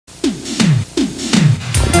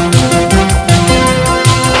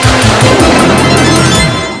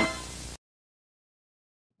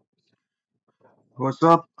What's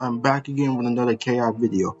up? I'm back again with another KI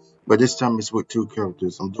video, but this time it's with two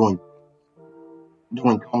characters. I'm doing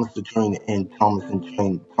Thomas the Train and Thomas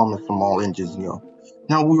from All Engines,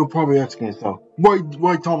 Now we were probably asking yourself,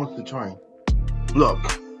 why Thomas the Train? Look,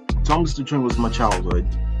 Thomas the Train was my childhood,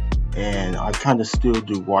 and I kind of still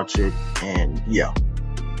do watch it, and yeah.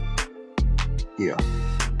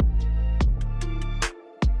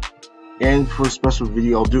 And for a special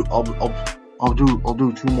video, I'll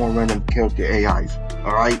do two more random character AIs.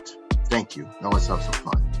 All right? Thank you. Now let's have some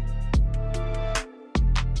fun.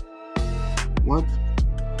 What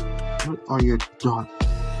are your thoughts?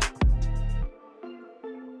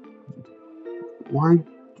 Why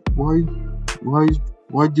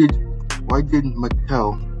did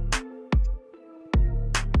Mattel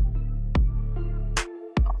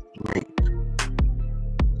make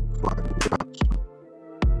fun reps?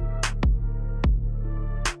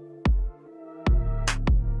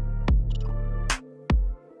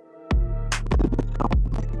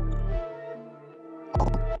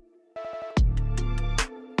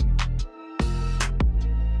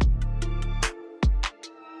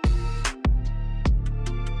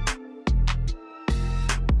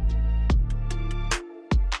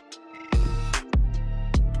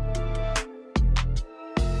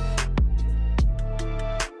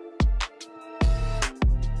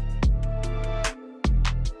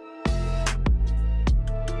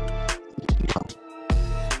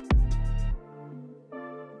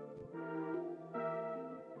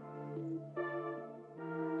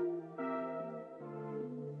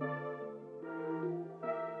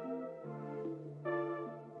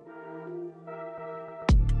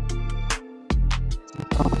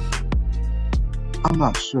 I'm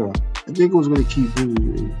not sure. I think it was gonna keep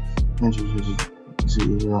really interested to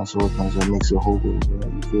see also things that makes it whole good.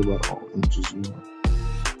 You feel about all interest,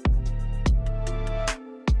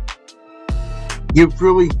 You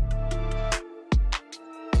really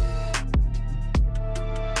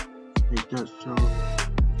hate that show,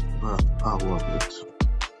 but I love it.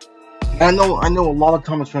 I know a lot of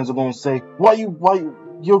Thomas fans are gonna say, why you don't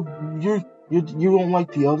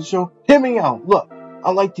like the other show? Hear me out. Look,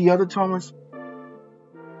 I like the other Thomas.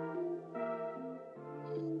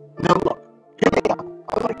 Now look, hear me out.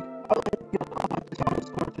 I like the Thomas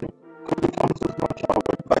cartoon. Thomas was my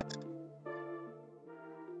childhood, but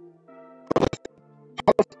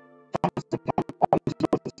Thomas the always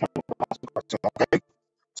knows this kind of cartoon, okay?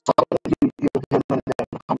 So I don't want you to hear none of that in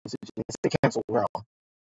the conversation and say cancel around. I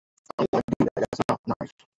don't want to do that. That's not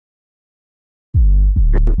nice.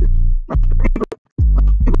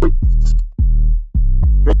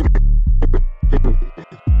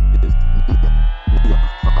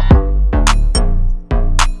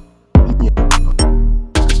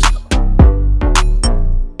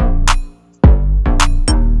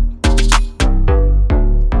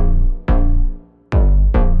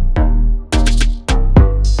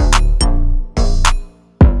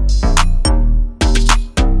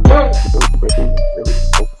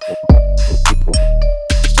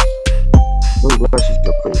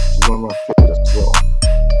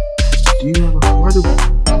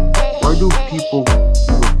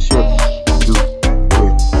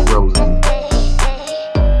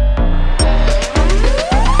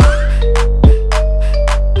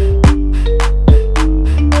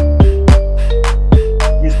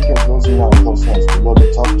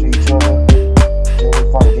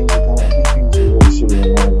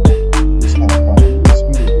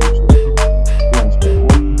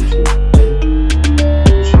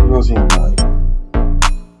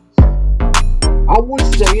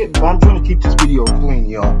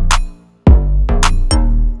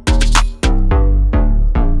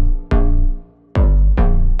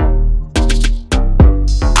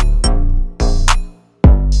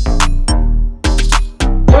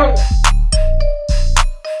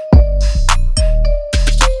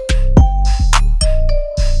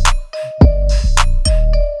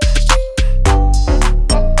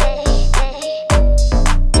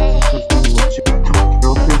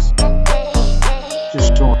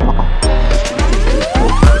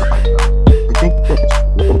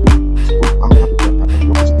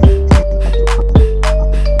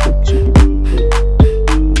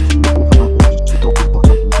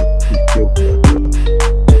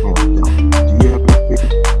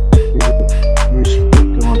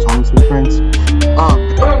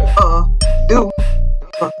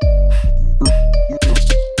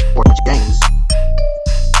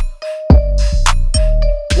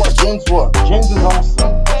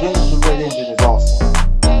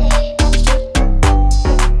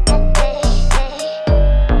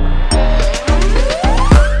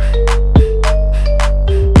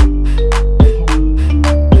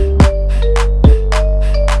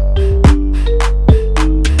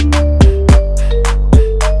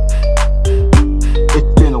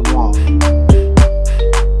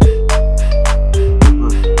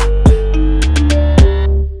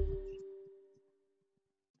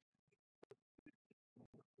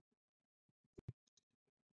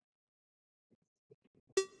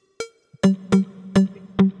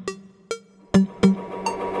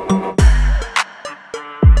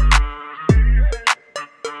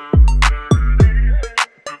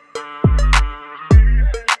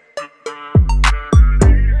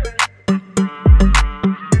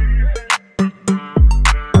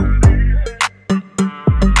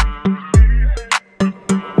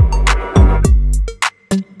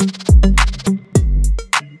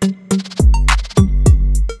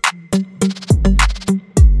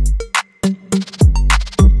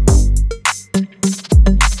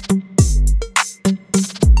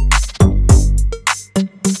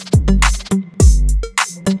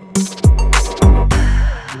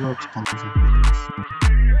 Thomas and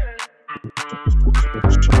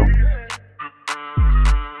Friends show.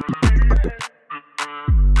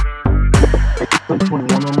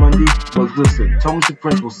 21 on Monday, but listen, Thomas and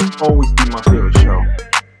Friends will always be my favorite show.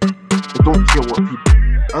 I don't care what people.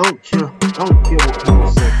 I don't care what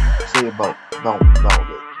people say about it.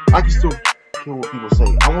 I can still care what people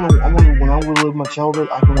say. I wanna when I relive my childhood,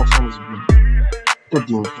 I can watch Thomas and Friends. The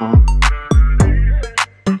Dean song.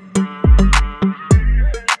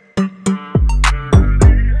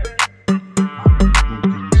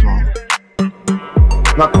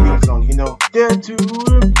 Not the theme song, you know. They're 2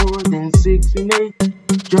 and 4 and 6 and 8.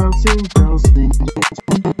 Jobs and bells and music.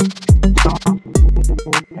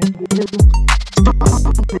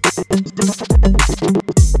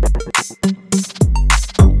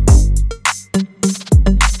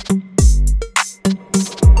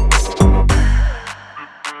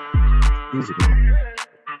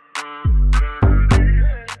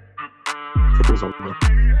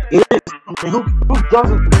 It is. I mean, who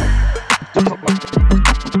doesn't like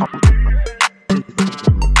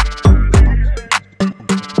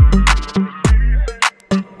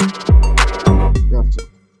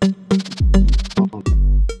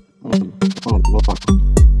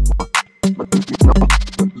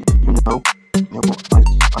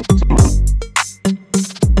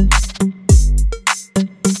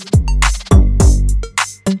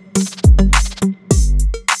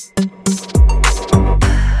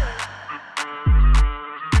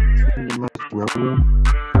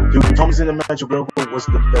Dude, Thomas and the Magic Railroad was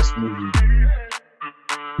the best movie.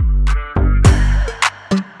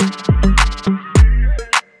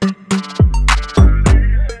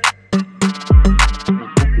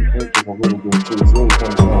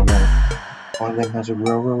 On that Magic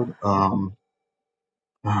Railroad,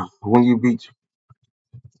 when you beat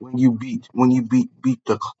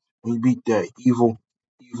that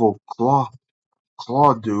evil claw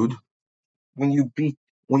dude, when you beat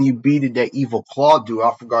that evil claw dude,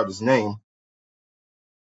 I forgot his name.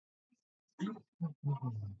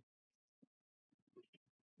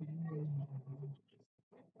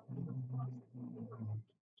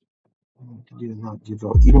 Did not give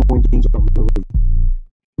up, even when things are really.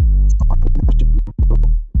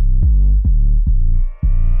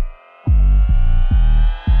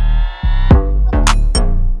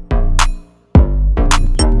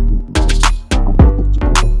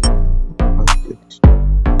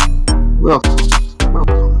 Welcome.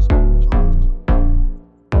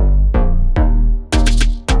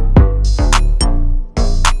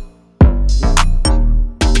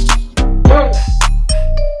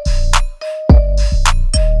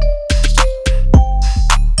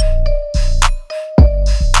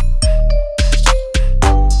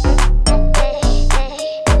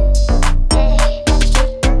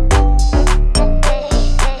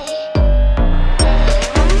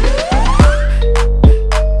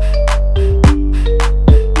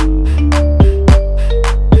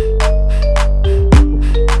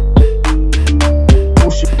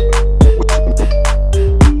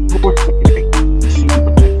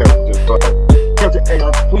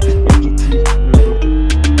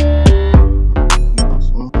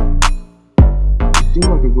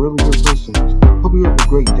 Really good person. Hope you have a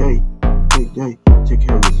great day. Take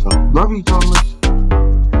care of yourself. Love you, Thomas.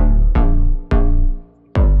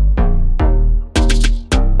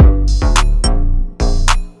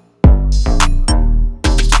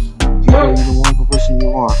 You're the wonderful person you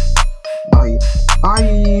are. Bye.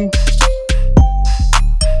 Bye.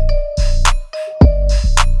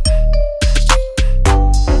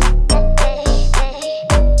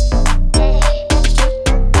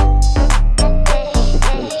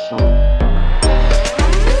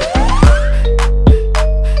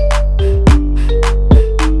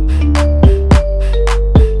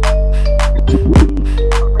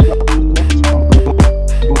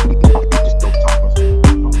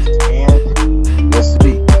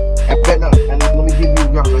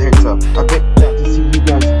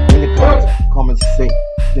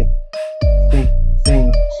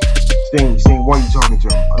 Saying why are you talking to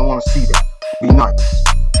him? I don't want to see that. Be nice.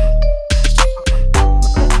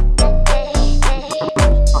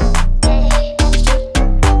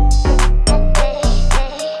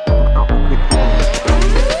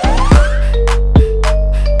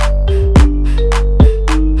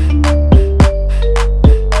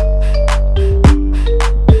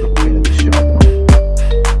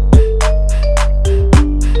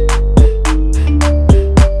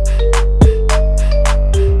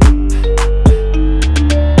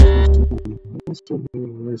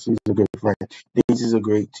 She's a good friend. Daisy's a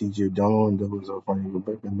great teacher. Donald and Doug are funny.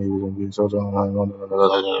 Rebecca and Mabel and good. So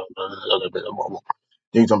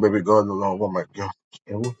Things on baby God alone. Oh my God.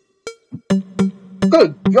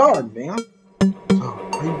 Good God, man.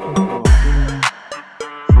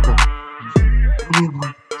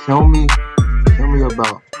 So, how you tell me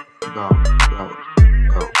about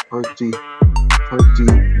Percy,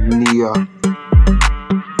 Nia,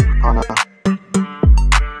 Kana.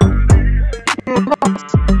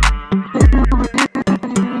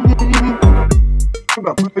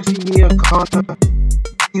 About Percy, Nia, Kana,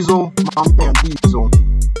 Diesel, my man Diesel.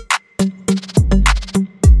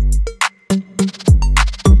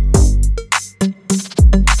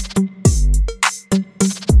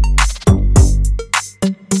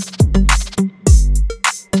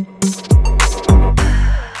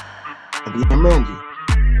 And Mandy.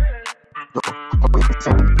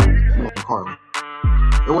 Sandy and Carly.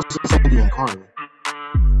 It wasn't Sandy and Carly.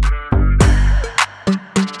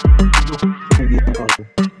 Sandy and Carly.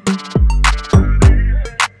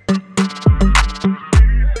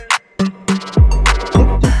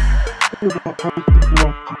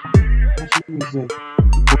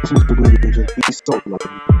 He's so lucky.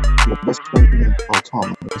 The best friend in all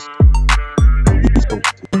time. He's so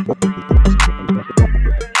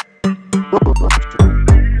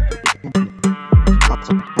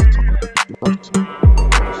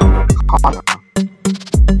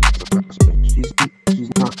she's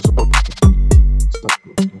not so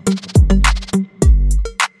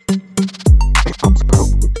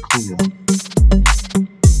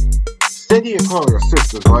Sandy and Carly are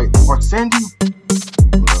sisters, right? Or Sandy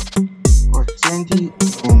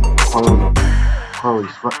and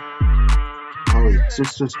Carly's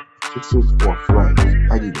sisters or friends.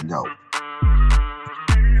 I didn't even know.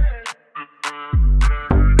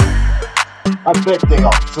 I bet they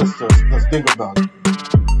are sisters. Let's think about it.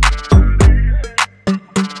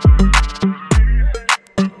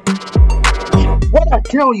 What I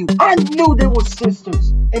tell you, I knew they were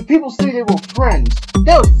sisters. And people say they were friends.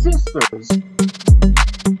 They were sisters.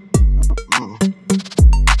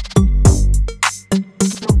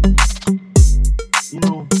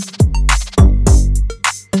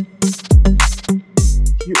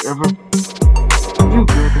 You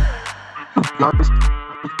guys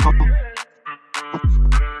come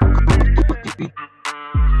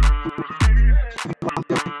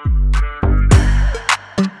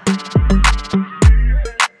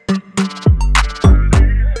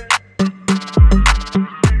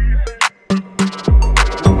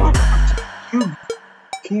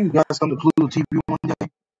Can you guys come to Pluto TV one day?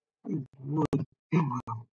 You would.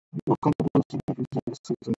 You'll come to Pluto TV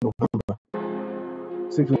 6th of November.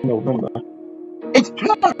 6th of November. It's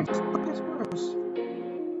planned! But it's worse.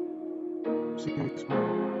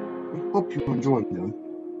 We hope you enjoyed them.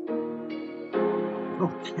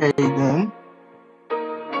 Okay then.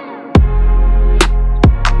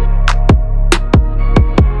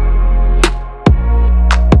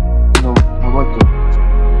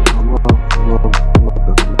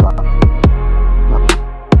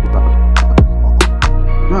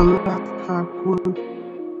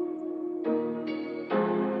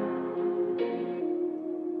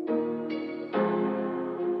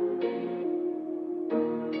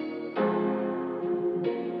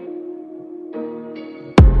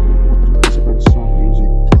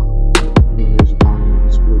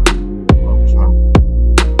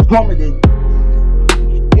 Plummeted.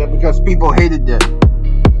 Yeah, because people hated that.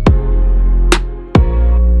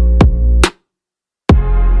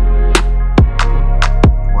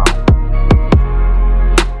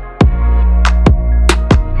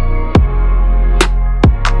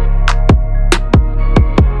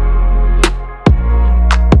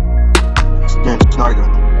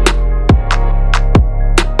 Snyder.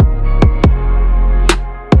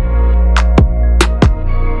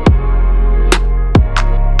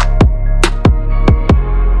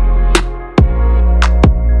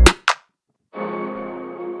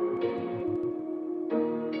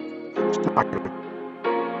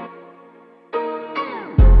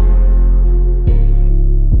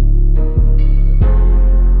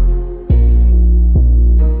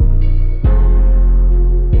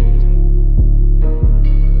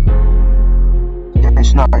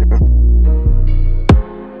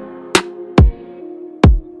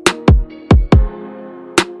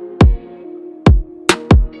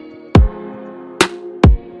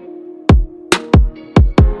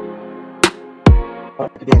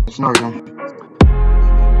 Dan Snyder.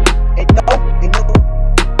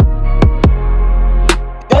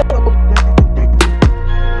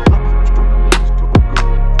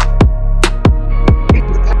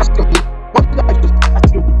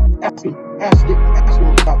 Ask him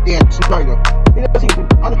about Dan Snyder. He doesn't even,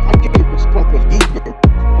 I can't explain what he did.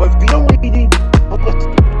 But if you know what he did,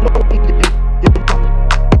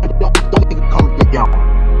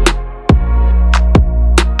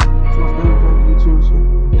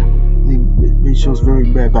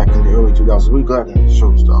 $2. We glad to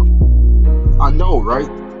show stuff. I know, right?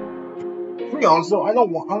 To be honest though, I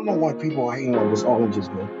don't know why people are hating on this oranges,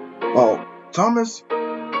 man. Oh, Thomas,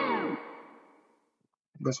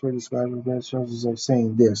 best way to describe the bad chances of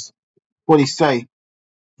saying this. What he say?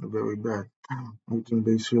 Very bad. Everything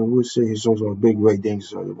base field would say his shows are a big ratings,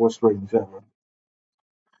 the worst ratings ever.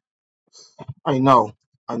 I know.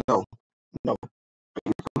 No.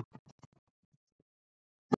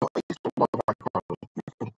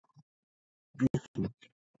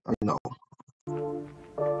 I know.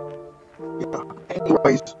 Yeah.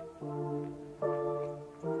 Anyways.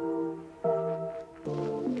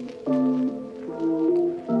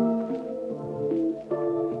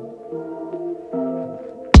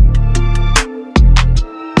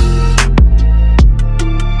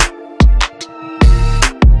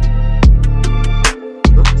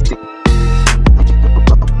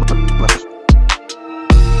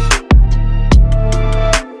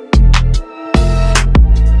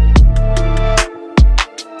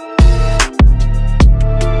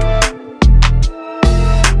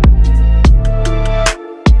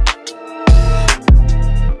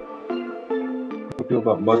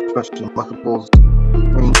 About blood pressure, multiples,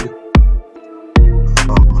 range.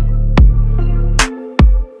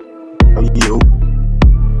 Are you?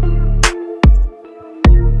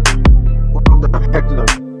 What the heck did I?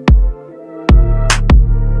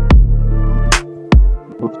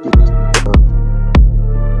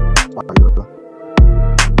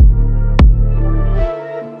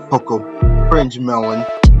 Cocoa fringe melon. I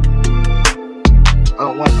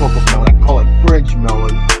don't like cocoa melon. I call it fringe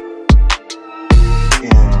melon.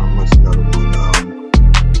 And what's another one?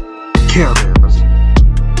 Care Bears.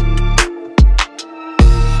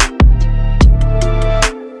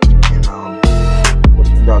 And what's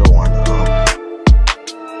another one?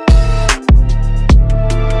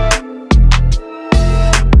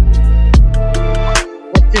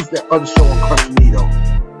 What is that other show on Crunchy Needle?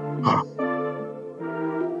 Huh.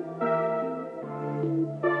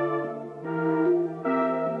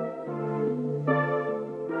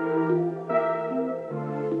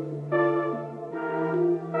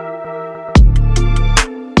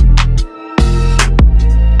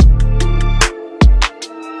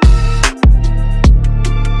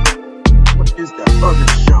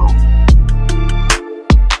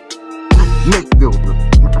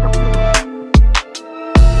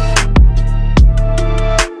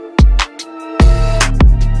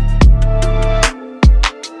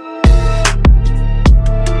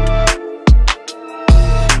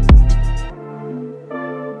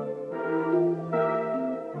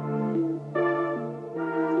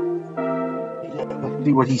 Let's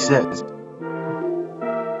see what he says.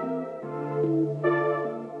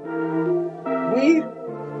 We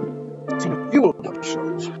seen a few of them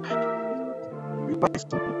shows. We like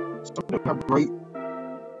some of them have great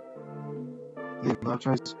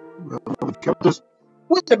franchise characters.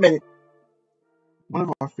 Wait a minute. One of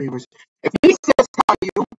our favorites. If he says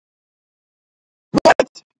Caillou,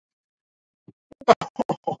 what?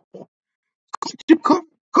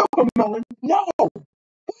 Cocoa melon? No.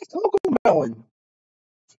 What's cocoa melon?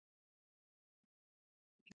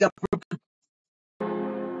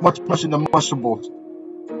 Much in the mushables.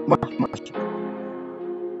 Much.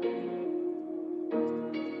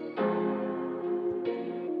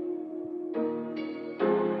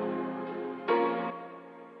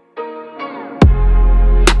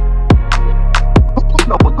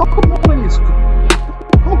 Cocoa melon is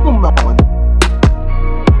cocoa melon.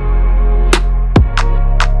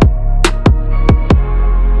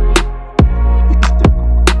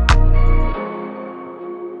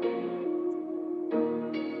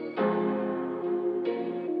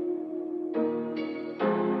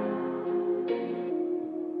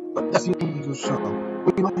 That's the usual show.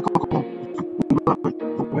 We like cocoa. We love it.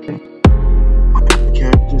 The way the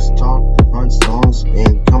characters talk, the fun songs,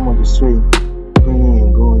 and come on the street, bringing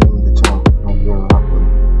and going on the town.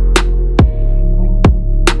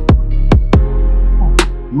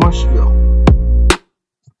 Mushville.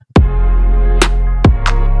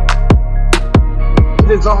 It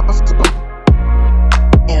is awesome.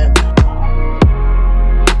 And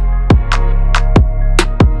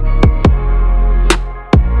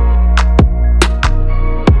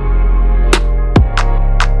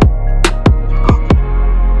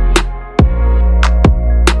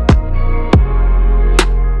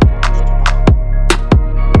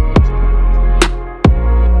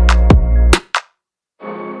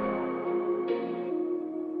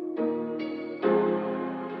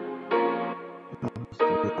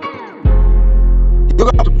you're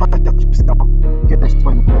going to have to find out yourself. Can't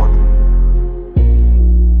explain more.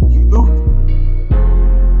 You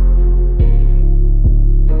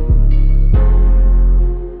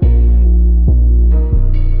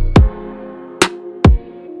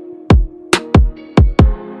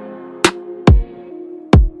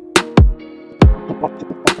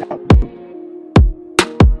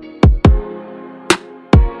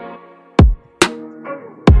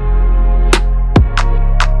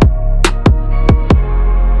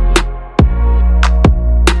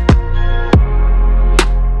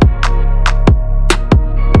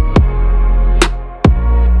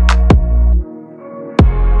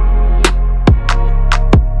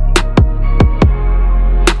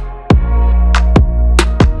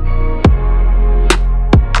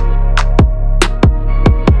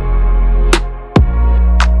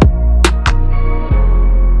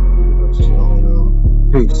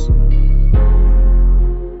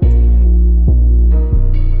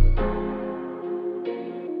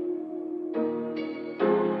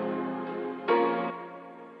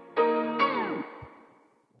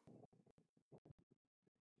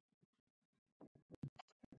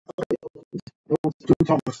Do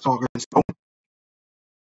Thomas talking. So,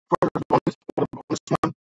 first on this one,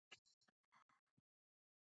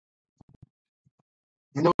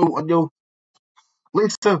 I know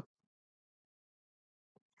Lisa.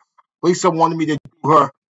 Lisa wanted me to do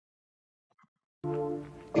her.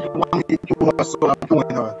 She wanted me to do her, so I'm doing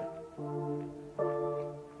her.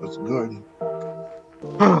 That's good.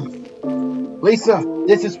 Lisa,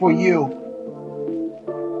 this is for you.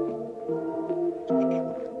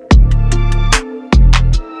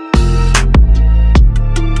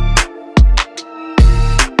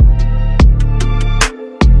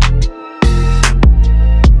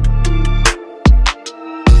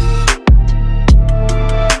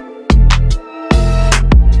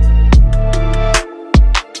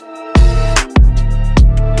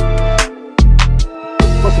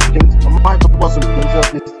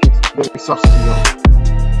 This gets very substantial.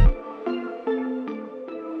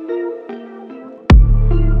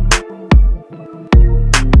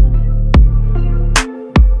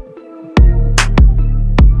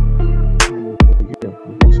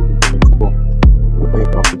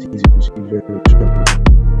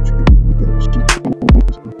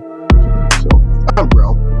 I'm bro.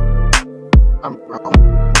 I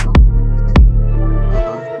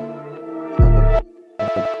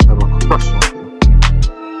have a crush on you.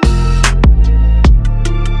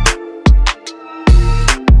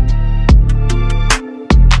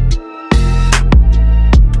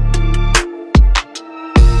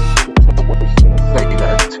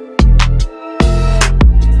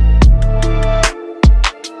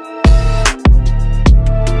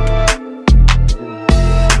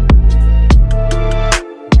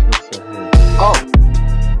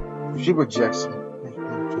 She rejects him.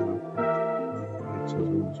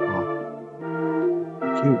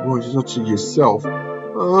 Cute boy, just to yourself.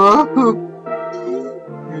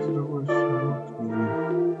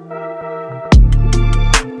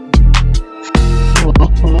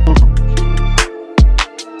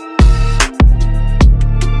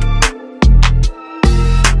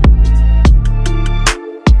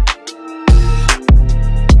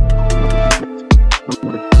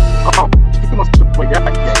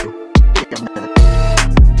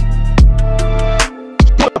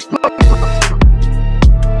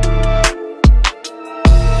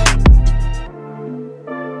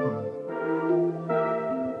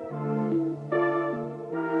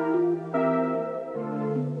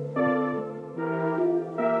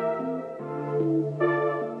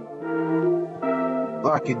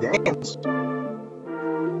 I can dance.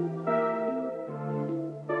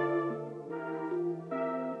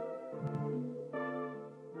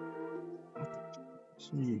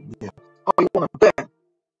 Yeah. Oh, you want to bet?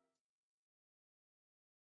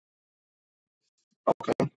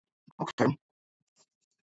 Okay.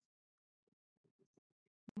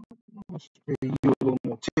 Let's pay you a little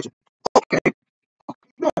more attention. Okay.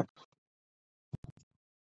 Yeah.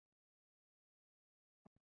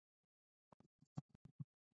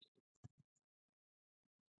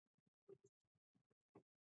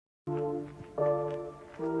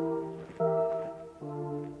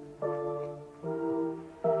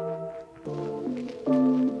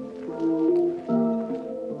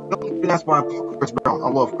 That's why I put Chris Brown. I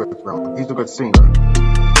love Chris Brown. He's a good singer.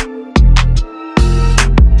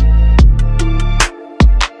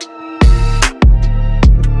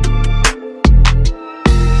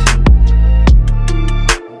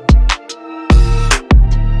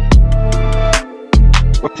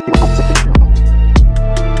 What do you want to say?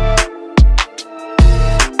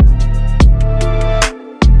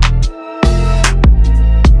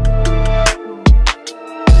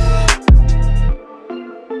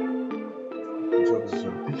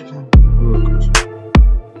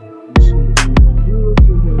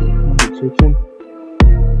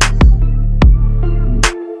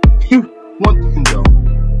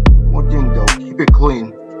 One thing though, keep it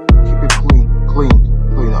clean. Keep it clean.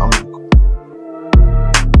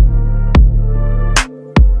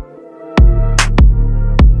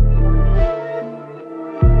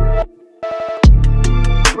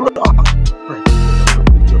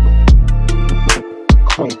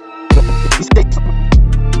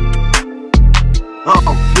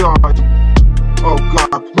 Oh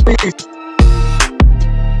God, please.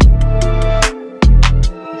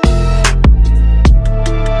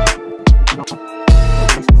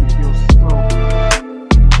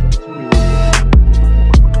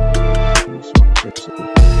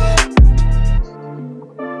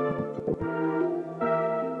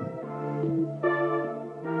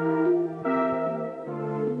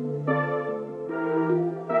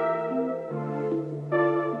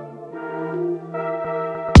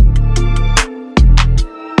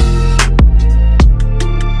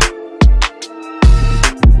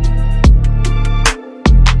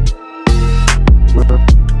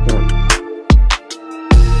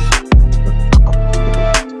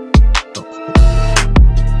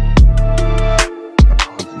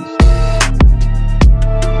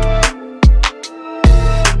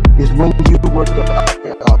 when you were the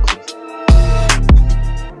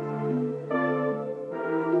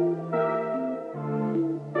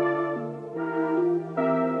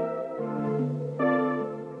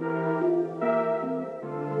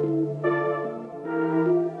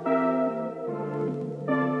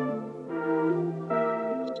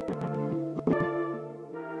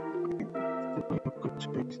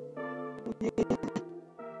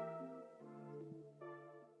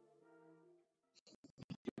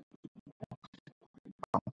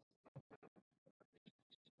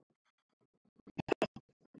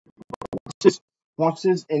just watch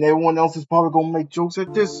this, and everyone else is probably gonna make jokes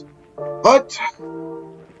at this. But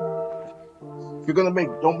if you're gonna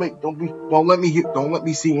don't let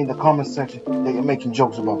me see in the comment section that you're making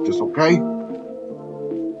jokes about this, okay?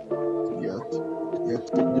 Yes,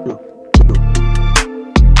 you do.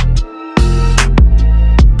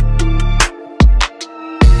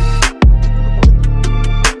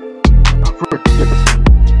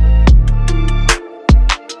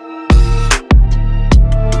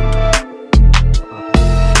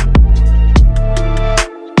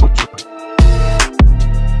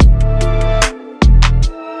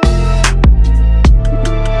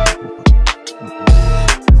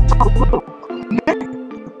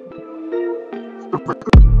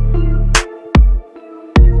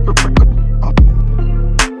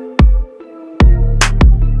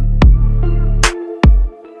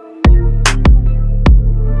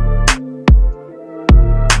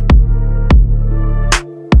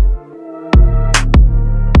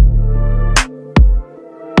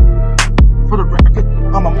 For the record,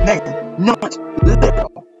 I'm a man, not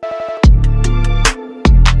little.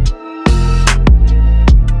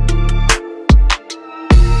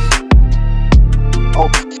 Oh,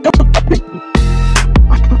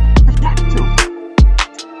 I have to.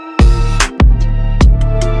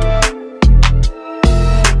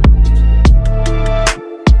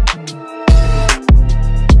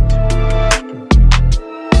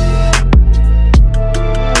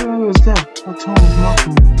 What is that? What tone is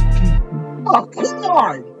Malcolm? Oh, come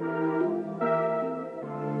on!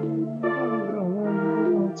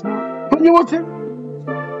 But you want to?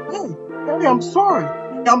 Hey, I'm sorry.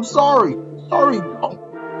 I'm sorry. Sorry, though.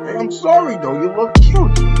 Hey, I'm sorry, though. You look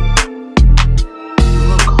cute. You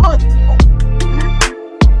look hot, though.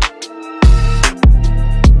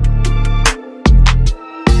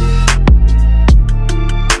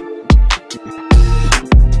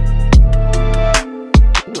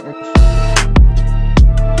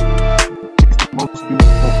 Most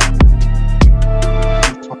beautiful.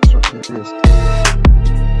 It is.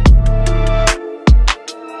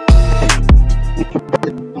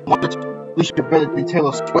 At least you're better than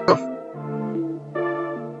Taylor Swift.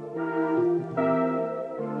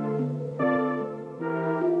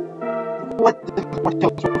 What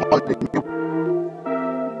Taylor Swift wanted to do?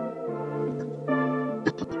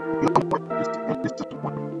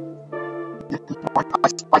 This is why I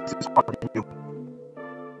spice this part of you.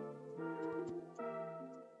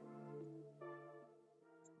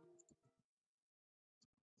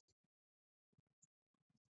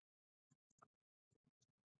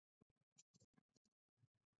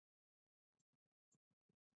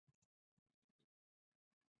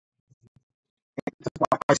 That's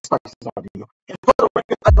why I spice this out of you. And for the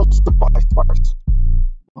record, I don't spice spice.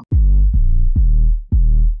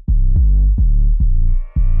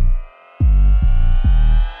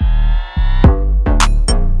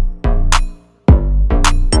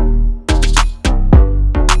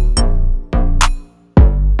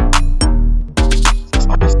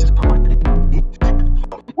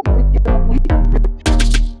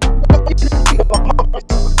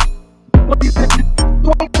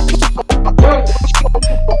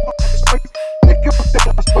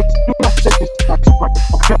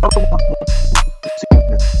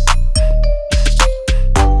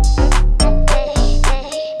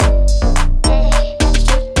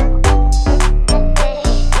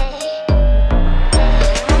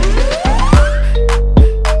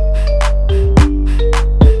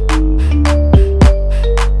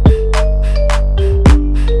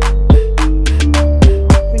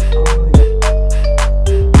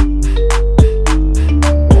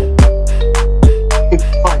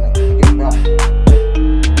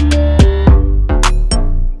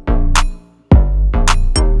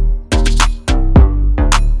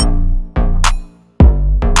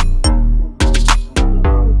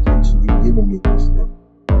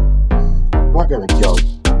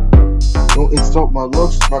 Don't insult my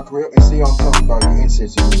looks, my career, and say I'm talking about your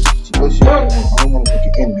insensitivity. Situation. I don't want to make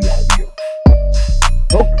an envy out of you.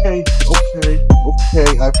 Okay,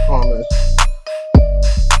 I promise.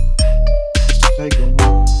 Take a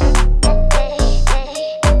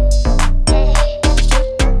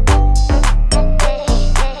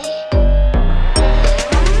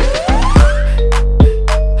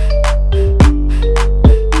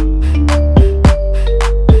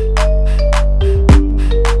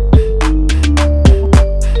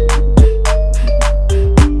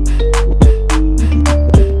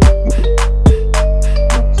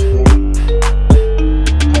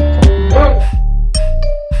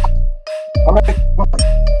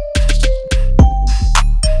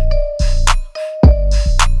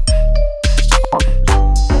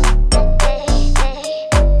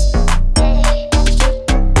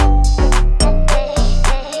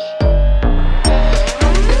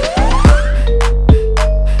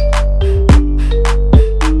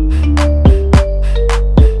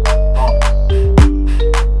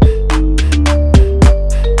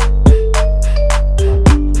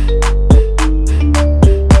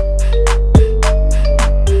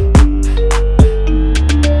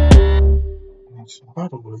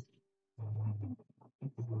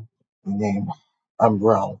I'm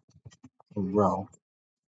brown. I'm brown.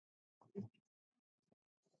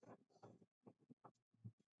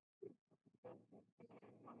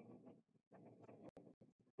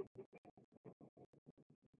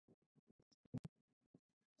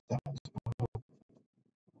 The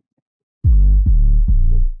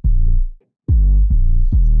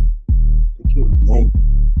cute name.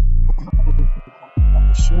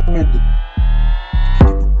 I'm sure it.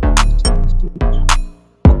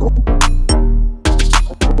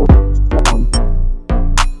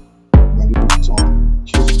 My new song,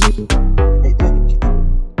 Kiss Me, I dedicate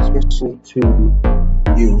especially to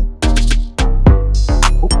you.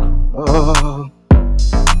 Uh,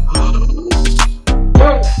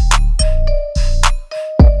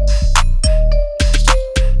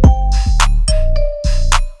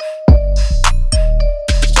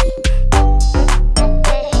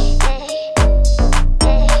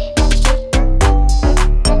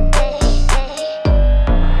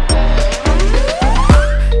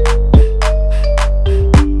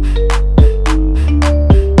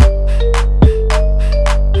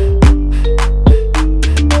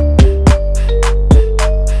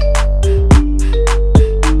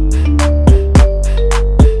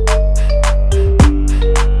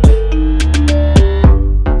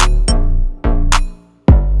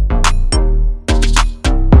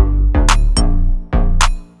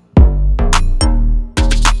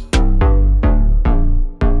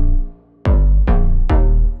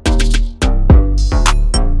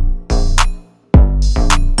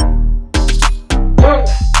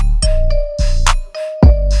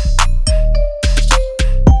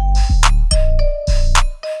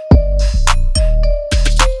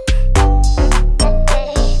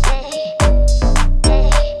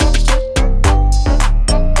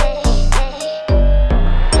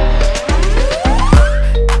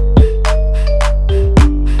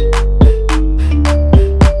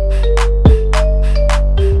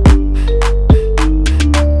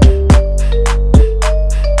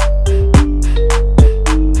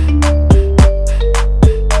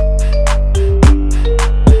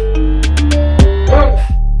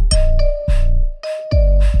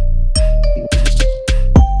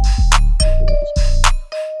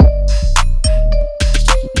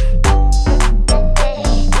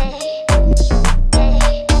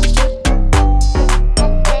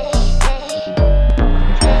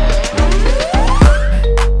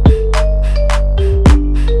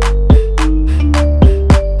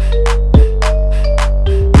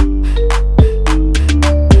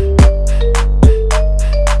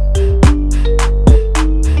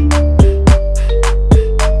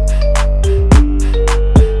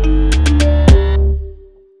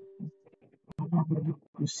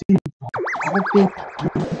 you see, I think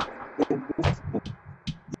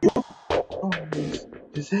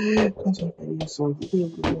his head comes up and he's so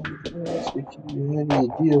good. Speaking you any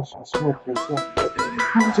ideas for smoke yourself.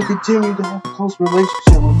 You want to continue to have a close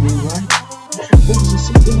relationship with me, right? This is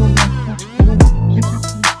something on my couch. You know, keep it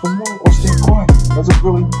for more or stay quiet. Does it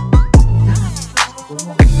really?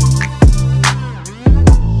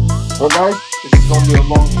 Well, guys, this is gonna be a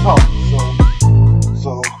long talk,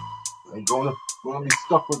 so I'm gonna be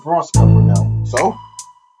stuck with Ross cover now. So,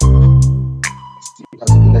 see you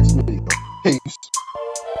guys in the next video. Peace.